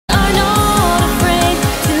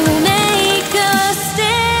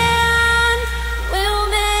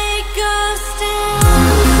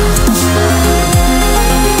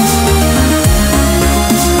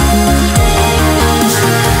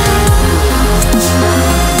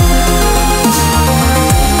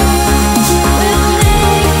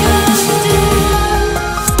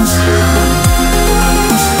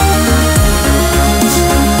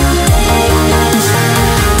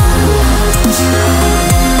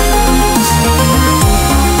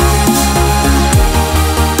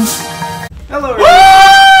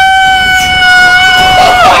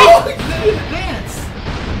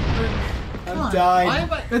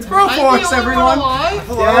Yes, everyone.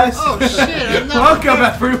 Yes. Oh shit! Welcome,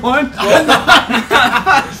 everyone.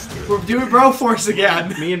 We're doing Broforce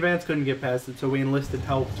again. Me and Vance couldn't get past it, so we enlisted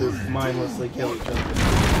help to mindlessly kill each other.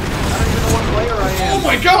 I don't even know what player I am. Oh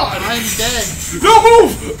my god! I'm dead. No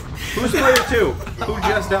move! Who's player 2? Who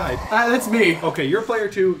just died? That's me. Okay, you're player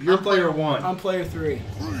 2, you're player 1. I'm player 3.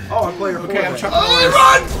 Oh, I'm player 4. Okay, I'm Chuck Oh, Norris.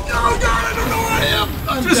 run! Oh god, I don't know where I am.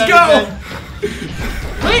 I'm Just dead go! again.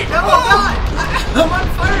 Wait, no, I'm not. I'm on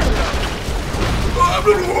fire though.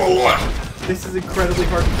 This is incredibly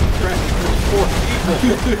hard to keep track of 4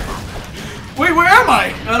 people. Wait, where am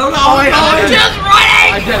I? I don't know. I'm just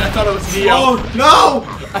running! I did. I thought it was Neo. Oh no!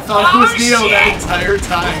 I thought it was Neo that entire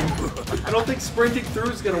time. I don't think sprinting through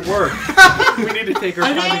is gonna work. We need to take our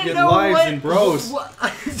time to get lives and bros.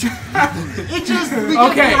 It just we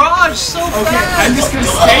Okay. get garage so fast. Okay, I'm just gonna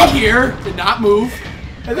stay here and not move.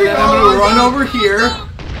 And then I'm gonna run over here,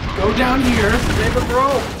 go down here, Save a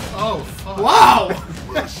bro. Oh fuck! wow!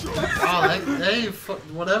 Wow, they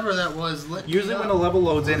whatever that was. Lit Usually when a level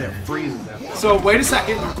loads in, it freezes them. So wait a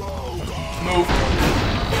second. Move.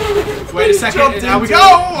 Wait a second, and now we go.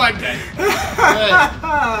 I'm dead.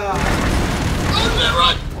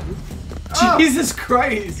 Jesus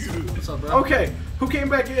Christ! What's up, bro? Okay, who came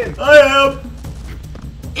back in? I am.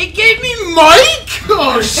 It gave me Mike?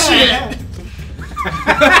 Oh shit!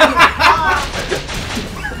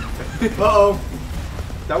 Uh-oh.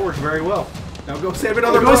 That works very well. Now go save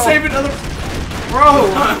another Go bro. save another. bro.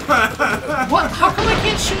 What? How come I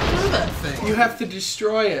can't shoot through that thing? You have to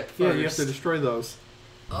destroy it first. Yeah, you have to destroy those.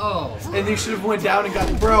 Oh. And you should have went down and got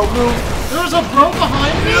the bro. Move. There's a bro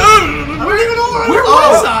behind me. I don't even know Where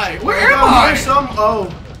was I? Where am I?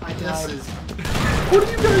 I guess it's. What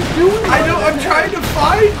are you guys doing? I know. I'm trying to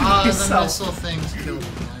find The myself. missile things killed me. I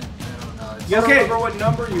don't know. It's You gotta Okay. remember what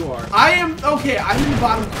number you are. I am okay. I'm in the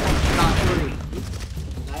bottom corner, not 3.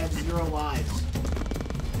 I have 0 lives.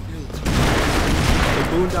 The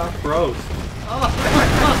Boondock Bros.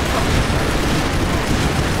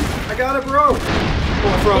 I got a bro.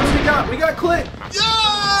 Oh, bros. We got Clint.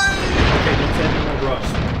 Okay, don't say any more bros.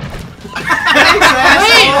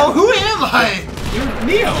 Hey, who am I? You're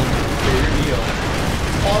Neo. Okay, you're Neo.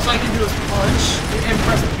 All I can do is punch. And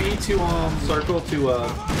press B to Circle to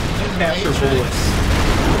capture bullets.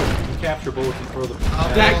 Capture bullets and throw them.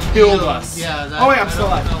 That killed us. Yeah. That, Oh, wait, I'm still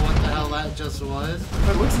I alive. don't know what the hell that just was.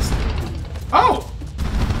 Wait, what's this? Oh.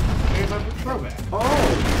 Here's my throwback.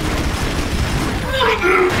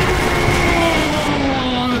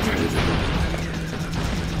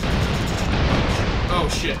 Oh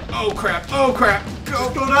shit. Oh crap. Oh crap.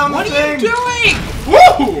 Go down What the are you thing. doing?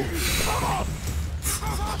 Woo!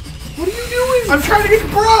 What are you doing? I'm trying to get the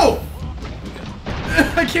bro.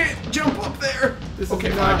 I can't jump up there. This Okay,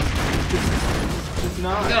 is not. fine. This is You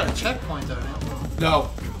not. got a checkpoint though now. No.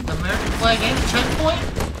 The American flag ain't a checkpoint?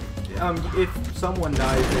 If someone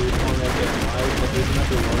dies, they would want to get alive, but there's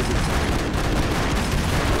another larger.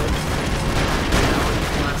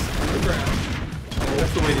 Blast to the ground.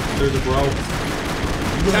 That's the way to clear the bro.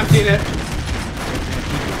 Emptying it.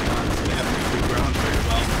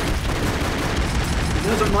 It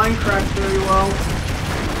doesn't Minecraft very well.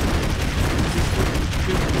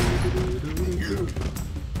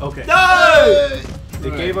 Okay. Die! They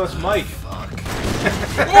gave us Mike.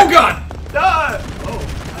 Oh god! Die!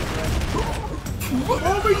 What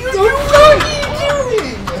are you doing?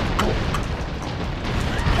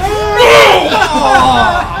 Oh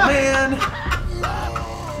man.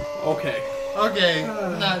 Okay. Okay,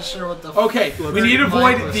 I'm not sure what the Okay, we need to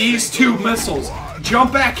avoid these 2 missiles.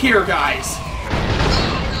 Jump back here, guys.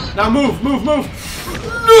 Now move, move, move.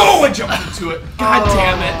 No, I jumped into it. God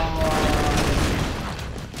damn it.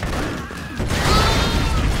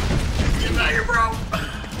 Get back here, bro!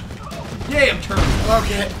 Yay, I'm turning.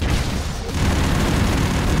 Okay.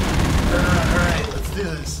 Alright, let's do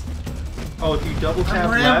this. Oh, if you double tap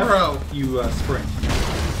I'm left, Rambo. you sprint.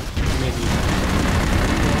 Maybe.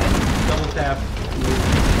 Double tap.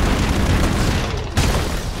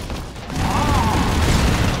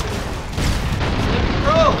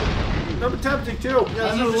 Bro! Double tap to 2. You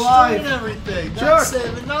guys are destroying everything. Chuck. Not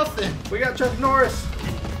saving nothing. We got Chuck Norris.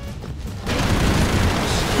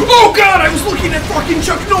 Oh god, I was looking at fucking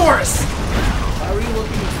Chuck Norris! Why were you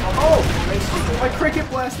looking at Oh! My cricket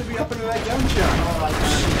blasted me up into that gunshot.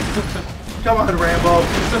 Come on, Rambo.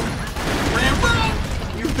 Rambo!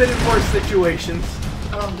 You've been in worse situations.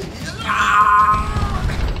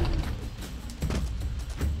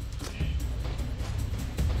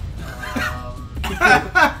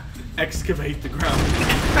 Excavate the ground.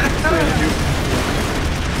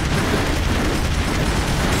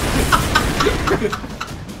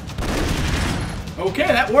 Okay,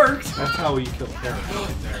 that worked. That's how you kill characters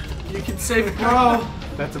right there. You can save it, bro.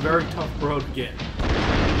 That's a very tough bro to get.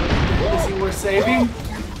 Is he worth saving?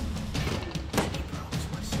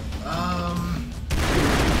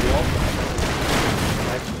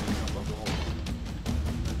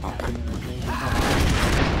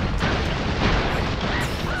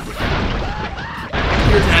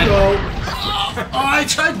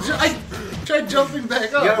 I tried jumping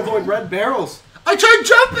back up. You gotta avoid red barrels. I tried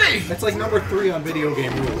jumping! That's like number 3 on video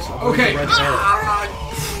game rules. Avoid Okay. the red barrel.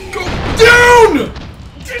 Go down!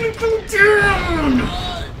 Didn't go down!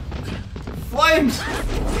 Flames!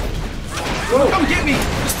 Go! Come get me!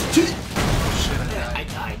 I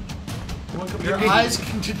died. Your eyes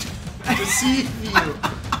can deceive you.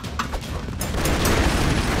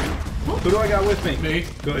 Who do I got with me? Me.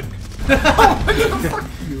 Good.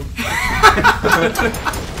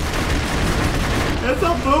 That's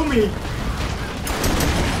not boomy.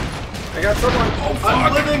 I got someone. Oh, fuck.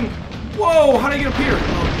 I'm living. Whoa, how'd I get up here?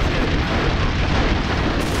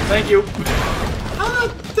 Thank you. How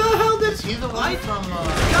the hell did Is he the one from,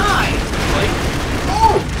 die?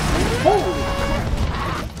 Oh! Holy!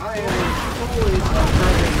 I am totally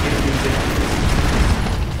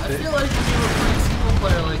I feel like you were playing single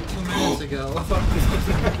player like 2 minutes ago.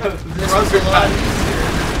 This Run was a your lot time. easier.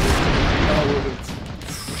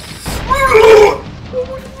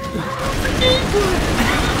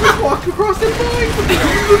 walk across the line.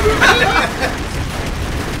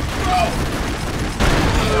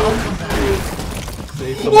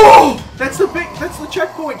 Whoa! That's the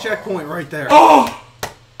checkpoint right there. Oh!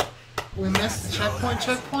 We missed the checkpoint.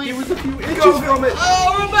 It was a few inches from it.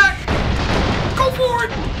 Oh, run back! Go for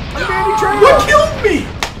it! I'm Danny Trejo. What killed me?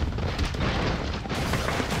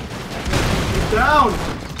 Down.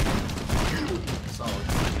 Solid.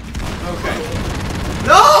 Okay.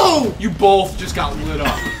 No! You both just got lit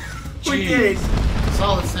up. We did.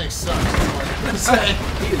 Solid Snake sucks. That's all I'm gonna say.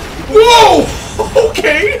 Whoa!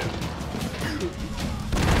 Okay!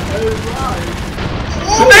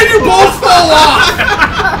 And then you both fell off!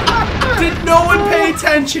 Did no one pay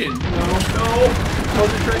attention? No.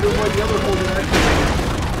 Concentrate on what the other holder actually.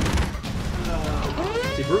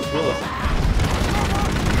 See, Bruce Willis.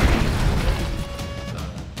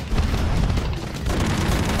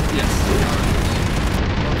 Yes.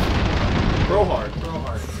 Throw hard. Real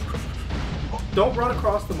hard. Don't run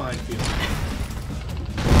across the minefield.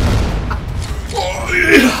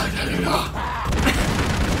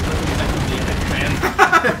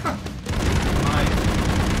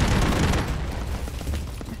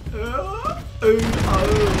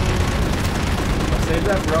 Save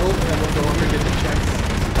that bro, and then we'll go over and get the checks.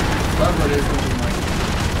 Whatever it is, we'll be like,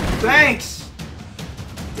 Thanks.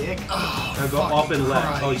 Dick. Now go up and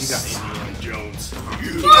left. Christ. Oh, you got Indiana Jones.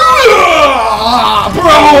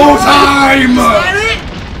 Bro time!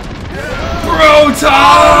 Bro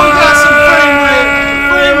time! got some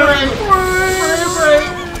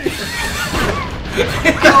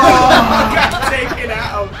I got taken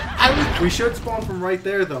out. We should spawn from right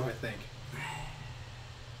there, though, I think.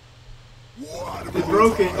 They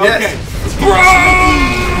broke it. Okay. Bro!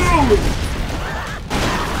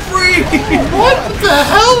 Free! what the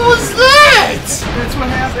hell was that? That's what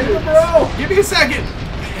happened. Bro! Give me a second.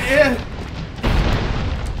 Yeah.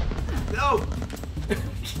 No.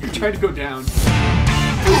 You're trying to go down.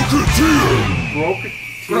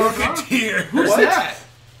 Rocketeer. Who's What? that?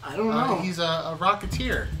 I don't know. He's a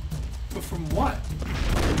Rocketeer. But from what?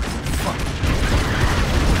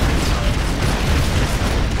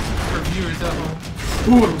 For viewers at home.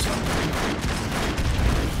 Ooh, what was that?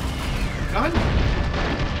 Gun? I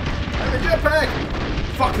have a jetpack!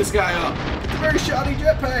 Fuck this guy up. It's a very shoddy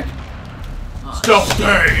jetpack! Stealth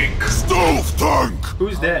tank!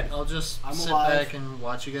 Who's dead? I'll just I'm sit alive. back and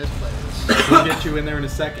watch you guys play this. We'll get you in there in a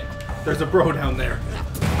second. There's a bro down there.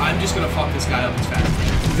 I'm just gonna fuck this guy up as fast.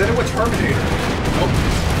 Is that a Terminator? Nope.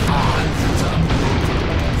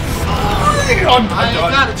 I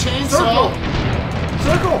got a chainsaw.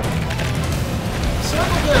 Circle!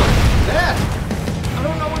 Circle bill. That! I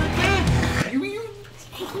don't know what it did.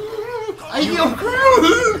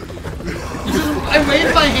 I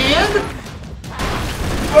waved my hand?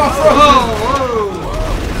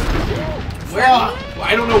 Where?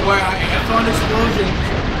 I don't know where I am. On explosion.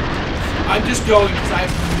 I'm just going because I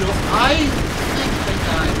have no. I think I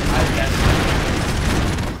died.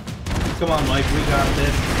 Come on, Mike, we got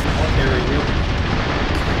this. I'll carry you.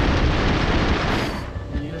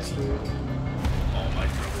 All my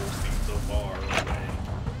troubles seem so far away.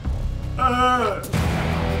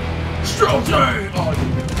 Stroke tank! Oh,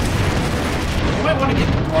 dude. You might want to get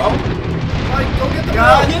the bro. Mike, go get the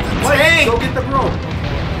God, bro! get the Mike, tank! go get the bro!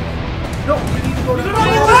 No, we need go It down.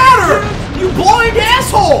 doesn't matter! You blind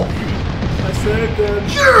asshole! I said that.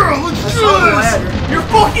 Yeah, let's do this! You're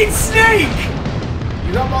fucking Snake!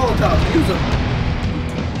 You got Molotov. Use them.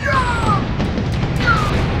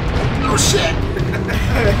 Oh shit!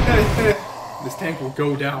 This tank will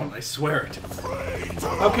go down. I swear it.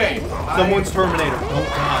 Okay. Someone's Terminator. Don't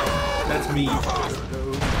die. That's me.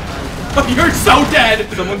 You're so dead!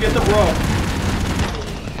 Someone get the bro.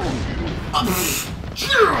 I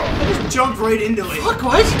just jumped right into it. Fuck,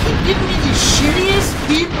 why does he keep giving me these shittiest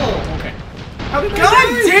people? Okay. How did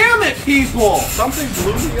God damn it, people! Something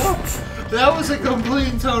blew me up. That was a complete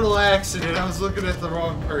and total accident. I was looking at the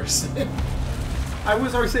wrong person. I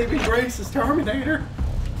was our saving grace as Terminator.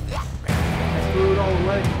 I threw it all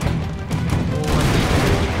away.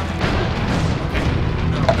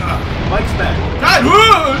 Mike's back. God!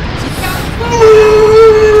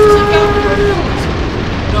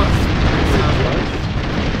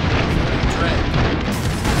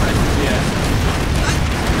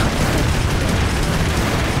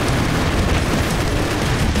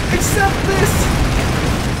 Accept this.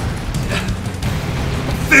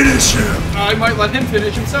 Finish him! I might let him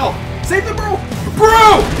finish himself. Save the bro.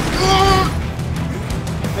 Bro!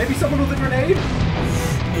 Maybe someone with a grenade.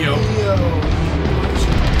 Yo.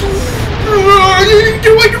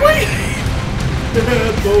 Wait!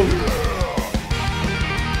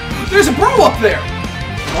 There's a bro up there!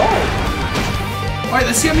 Oh. Alright,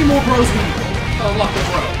 let's see how many more bros we need. Unlock the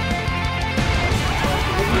bro.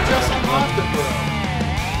 We just unlocked the bro.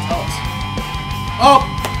 Oh!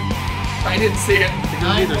 I didn't see it.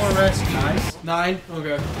 9 more rescues. Nice. 9?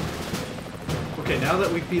 Okay. Okay, now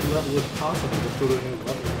that we've beat level if possible, let's go to a new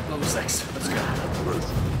level. Level 6. Let's go.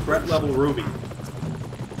 Threat level Ruby.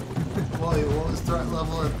 Wally, what was threat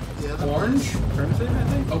level at the other Orange? Crimson, I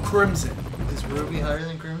think? Oh, Crimson. one? Is Ruby higher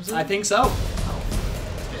than Crimson? I think so.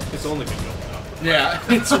 It's only been going up. Yeah,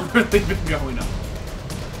 it's really been going up.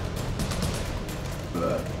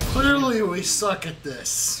 Clearly we suck at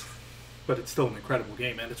this. But it's still an incredible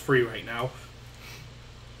game, and it's free right now.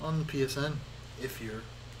 On the PSN, if you're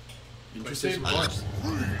Interesting. PlayStation Plus.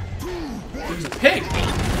 There's a pig!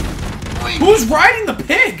 Who's riding the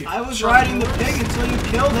pig? I was riding the pig until you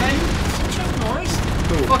killed him. Is it Chuck Norris?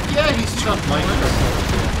 Cool. Fuck yeah, he's Chuck Norris.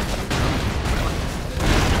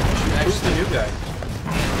 Who's the new guy?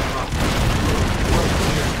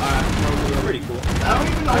 Pretty cool. I don't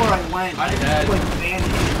even know where I went. I'm I just dead. like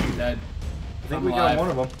vanished. I'm dead. I think I'm we alive. got one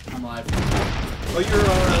of them. I'm alive. Oh,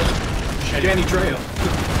 you're Danny Trejo.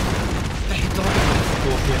 Hey, don't.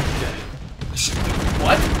 Cool, yeah, Danny.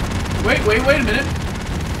 What? Wait a minute.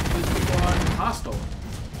 These people aren't hostile.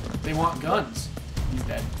 They want guns. He's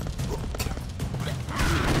dead.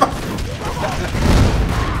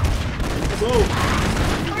 Whoa!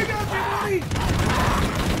 I got you, buddy!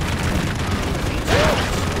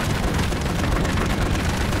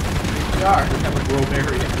 We are. We have a grove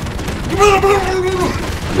area.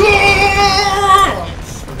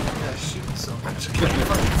 Yeah, shooting so much. I can't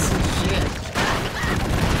fucking see shit.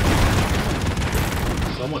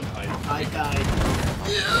 Someone died. I died.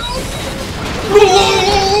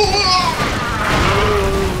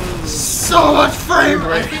 So much frame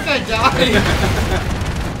rate. I think I died.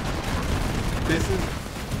 This is.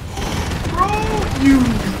 Bro, you...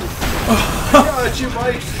 Got you,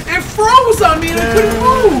 Mike. It froze on me and I couldn't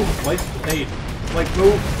move! Mike, hey, Mike,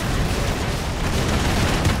 move.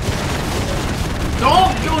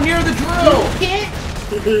 Don't go near the drill!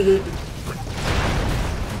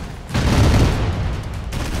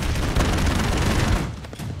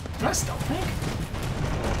 Do I still think?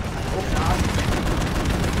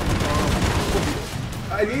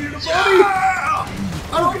 I needed a buddy.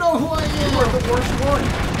 I don't know who I You are am. the worst one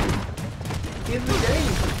in the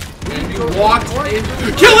game. And you walked in.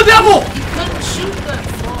 Kill the devil! You couldn't shoot that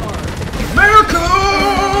far. America!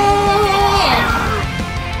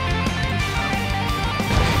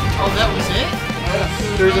 Oh, that was it?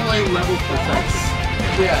 There's a few levels per section.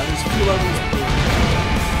 Yeah, there's 2 levels.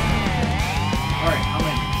 Alright, how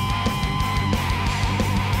many?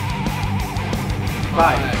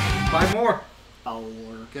 5. 5 more. Oh,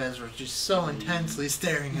 Lord. You guys were just so intensely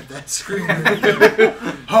staring at that screen.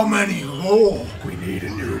 How many more? We need a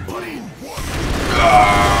new buddy.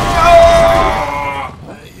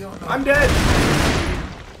 I'm dead.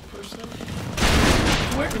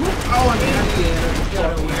 Where, who? Oh, I'm in.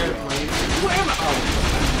 Got a weird Where am I?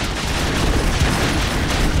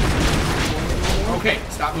 Oh. Okay,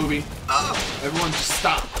 stop moving. Everyone just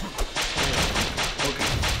stop. Okay,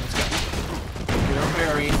 let's go. Get our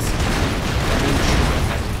bearings.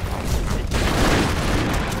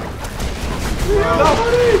 No.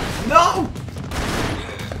 No!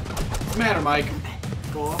 What's the matter, Mike? Mike.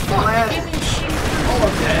 Go off the ladder. Oh,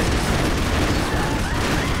 I'm dead.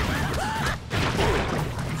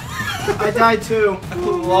 I died too. I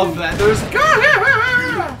love that. There's. I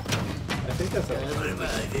think that's a.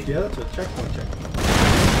 Yeah, that's a checkpoint.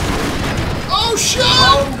 Oh shit!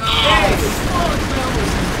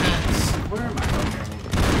 Where am I?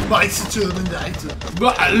 Bites the Terminator.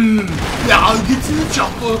 Okay. Now get to the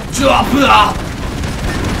chopper. Chopper!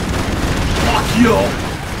 Fuck you!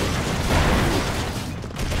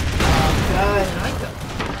 God.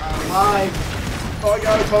 Alive. Oh, I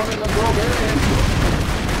got a ton in the barbarian.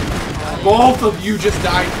 Both of you just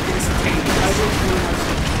died instantaneously.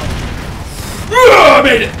 I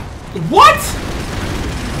made it! What?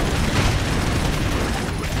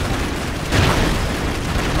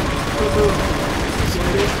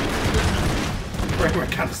 Right where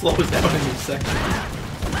it kind of slows down in these sections.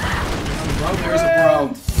 There's a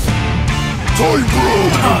bro. Time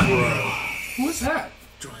bro. Who is that?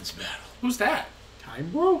 Joins battle. Who's that?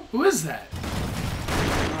 Time, bro? Who is that?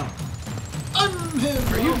 I'm him.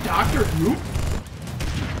 Are you Doctor Who?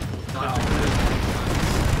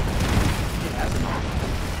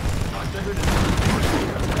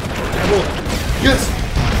 Yes.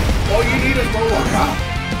 All you need is Mohawk.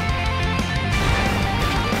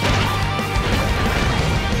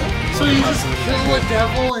 So you just kill a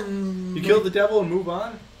devil and... You kill the devil and move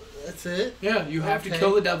on? That's it? Yeah, you have to Okay.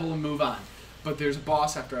 kill the devil and move on. But there's a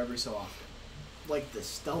boss after every so often. Like the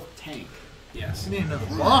stealth tank. Yes. You need another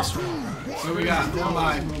boss room. So we got. Who am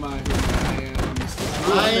I? Who am I? Who am I? Who's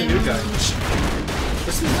the new guy?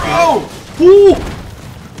 This is Bro! Who?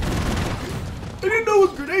 I didn't know it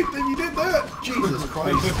was a grenade thing. You did that. Jesus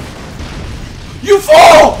Christ. You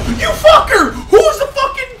fool! You fucker! Who's the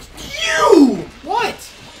fucking you? What?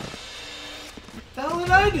 The hell did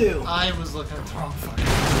I do? I was looking at the wrong fucking...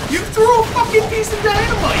 You threw a fucking piece of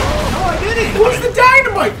dynamite! No, I didn't. Who's the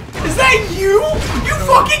dynamite? Is that you? You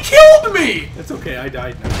fucking killed me! It's okay, I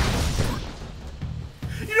died now.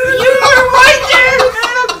 You were right there!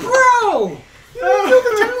 And a bro!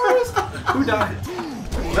 Who died?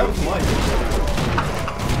 That was Mike.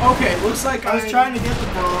 Okay, looks like I was trying to get the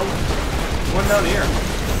bro. One down here.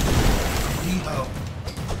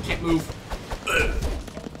 Can't move.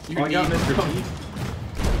 Oh, I got Mr. T.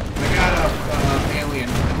 I got a alien.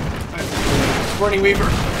 Sporting Weaver.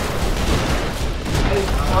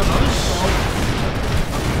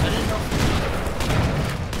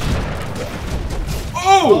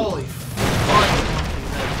 Oh! Holy fuck.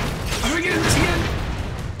 How do we get in this again?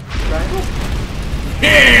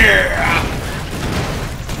 Here!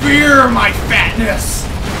 Fear my fatness!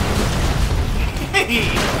 Hey!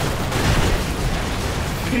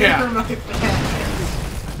 Yeah. My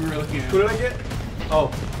fat. We really can. Who did I get? Oh.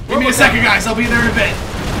 Give me a second, guys. I'll be there in a bit.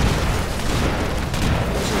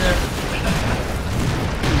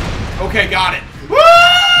 Okay, got it. Woo!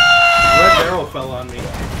 Red barrel fell on me.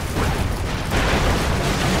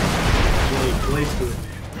 Blaze to it,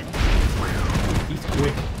 man. He's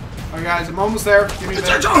quick. Alright, guys, I'm almost there. Give me a bit.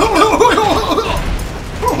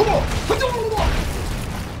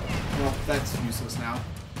 Well, that's useless now.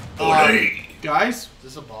 Guys? Is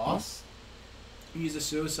this a boss? He's a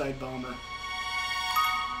suicide bomber.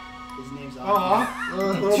 His name's Aw.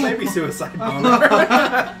 Little baby suicide bomber.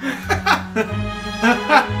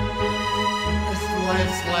 His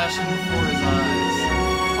life flashing before his eyes.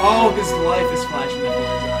 Oh, his life is flashing before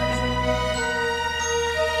his eyes.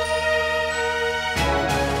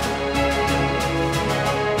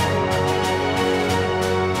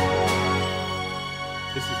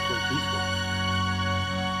 This is quite peaceful.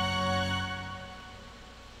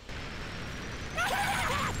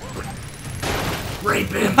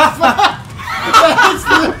 Rape him!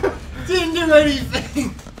 Didn't do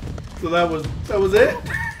anything. So that was it?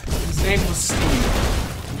 His name was Steve.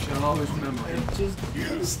 We shall always remember him. Just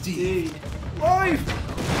Steve. Life!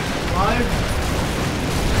 Live.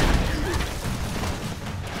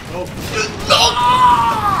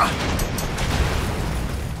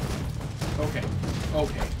 Okay.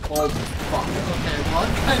 Okay. Oh, fuck. Okay, well,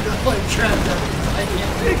 I'm kind of like trapped up. I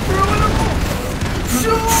can't. They threw it all!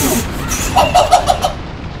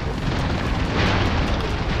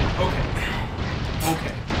 Okay.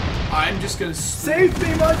 Okay. I'm just gonna Save me,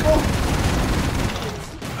 Michael!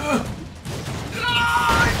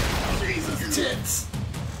 Jesus tits.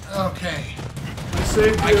 Okay. I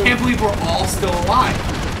saved you. I can't believe we're all still alive.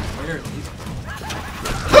 Barely.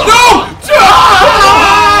 No!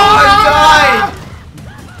 I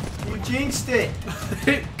died! You jinxed it.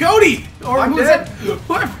 Cody! Or I'm who's dead. that?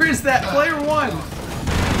 Whoever is that? Player one.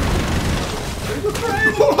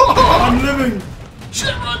 I'm living.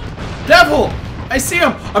 Shit, run. Devil! I see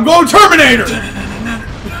him. I'm going Terminator.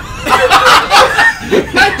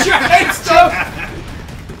 I tried stuff.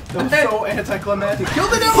 That was so anticlimactic. Kill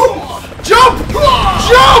the devil! Jump!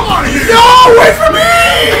 Jump! No, wait for me!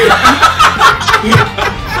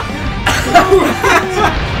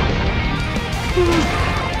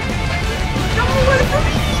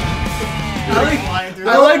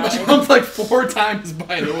 I like jumped like 4 times,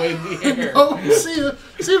 by the way, in the air. Oh, see you,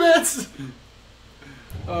 Vince.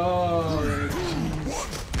 Oh,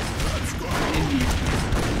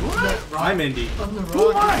 I'm Indy. On the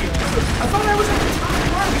who am I? I thought I was at the top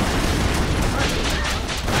right.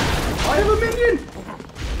 I have a minion!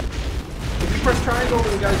 If you press triangle over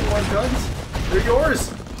the guys who want guns, they're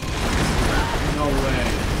yours. No way.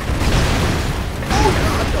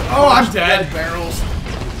 Oh, I'm dead. Barrels.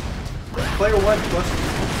 Player 1 plus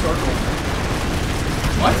circle.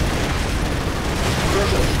 What?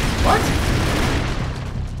 Circle. What?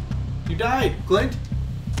 You died, Clint.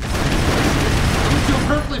 I'm doing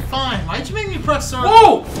perfectly fine. Why'd you make me press circle?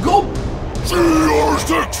 Whoa!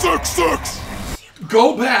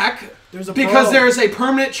 Go back There's a because pro. there is a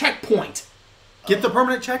permanent checkpoint. Get the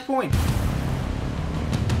permanent checkpoint.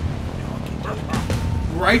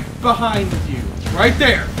 Right behind you. Right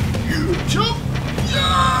there. You jump!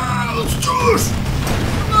 Yeah! Let's do this!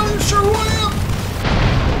 I'm not even sure who I am!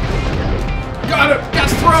 Got it! Got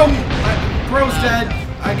to throw! Bro's dead.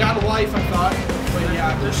 I got a life, I thought. But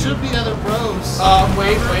yeah. There should be other bros.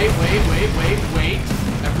 Wait.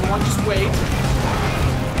 Everyone just wait.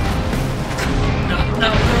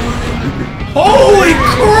 No. Holy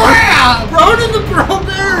crap! Ronan the Bro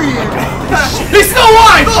Barrier! He's still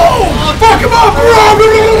alive! Oh! Fuck him up, bro!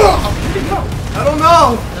 I don't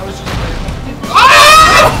know. That was just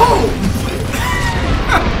Oh!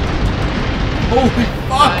 Holy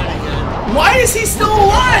fuck! Why is he still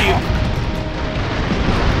alive?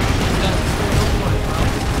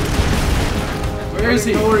 Where is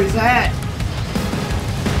he? I don't know where he's at.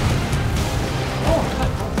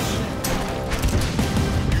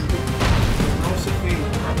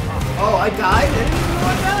 Oh, I died? I didn't even know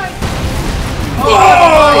I died. Oh!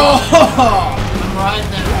 I'm riding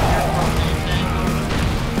that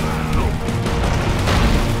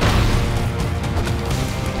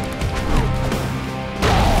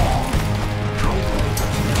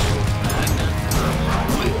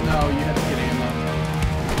No, you have to get ammo.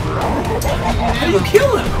 How do you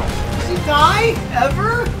kill him? Does he die?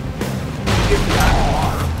 Ever?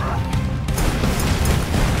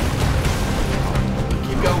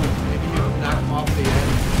 Keep going. Maybe you knock him off the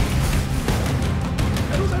edge.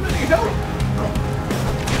 I don't have any help.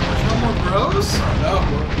 No more bros? No.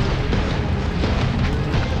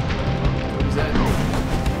 What is that?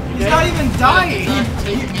 He's not even dying. He's not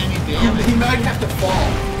taking any damage. He might have to fall.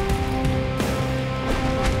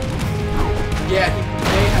 Yeah, he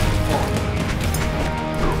may have to fall.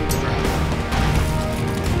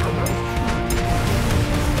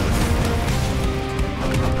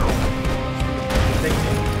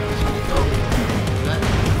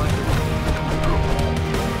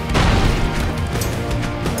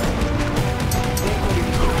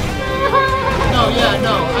 No, yeah,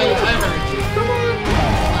 no, I heard you. Come on.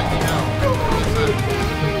 Let me know.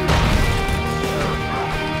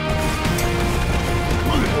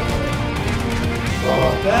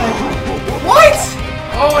 What?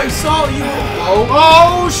 Oh, I saw you.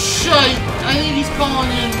 Oh, shit! I think he's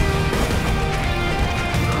calling in.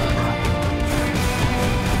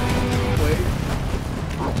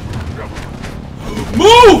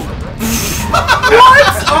 Move!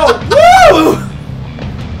 What? Oh, woo!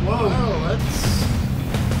 Whoa, that's...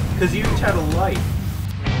 Because you each had a life.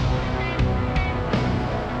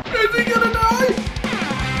 Is he gonna die?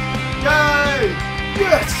 Yay!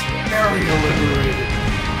 Yes! Area liberated.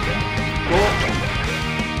 Well,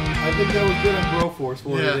 I think that was good on Broforce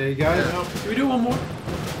for Yeah. today, guys. Can we do one more?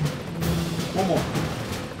 One more.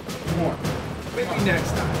 One more. Maybe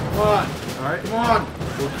next time. Come on. Alright? Come on.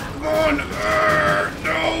 Come on!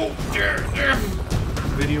 No!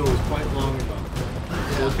 The video was quite long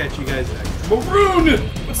enough. We'll catch you guys next. Maroon!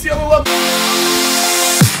 What's the other level?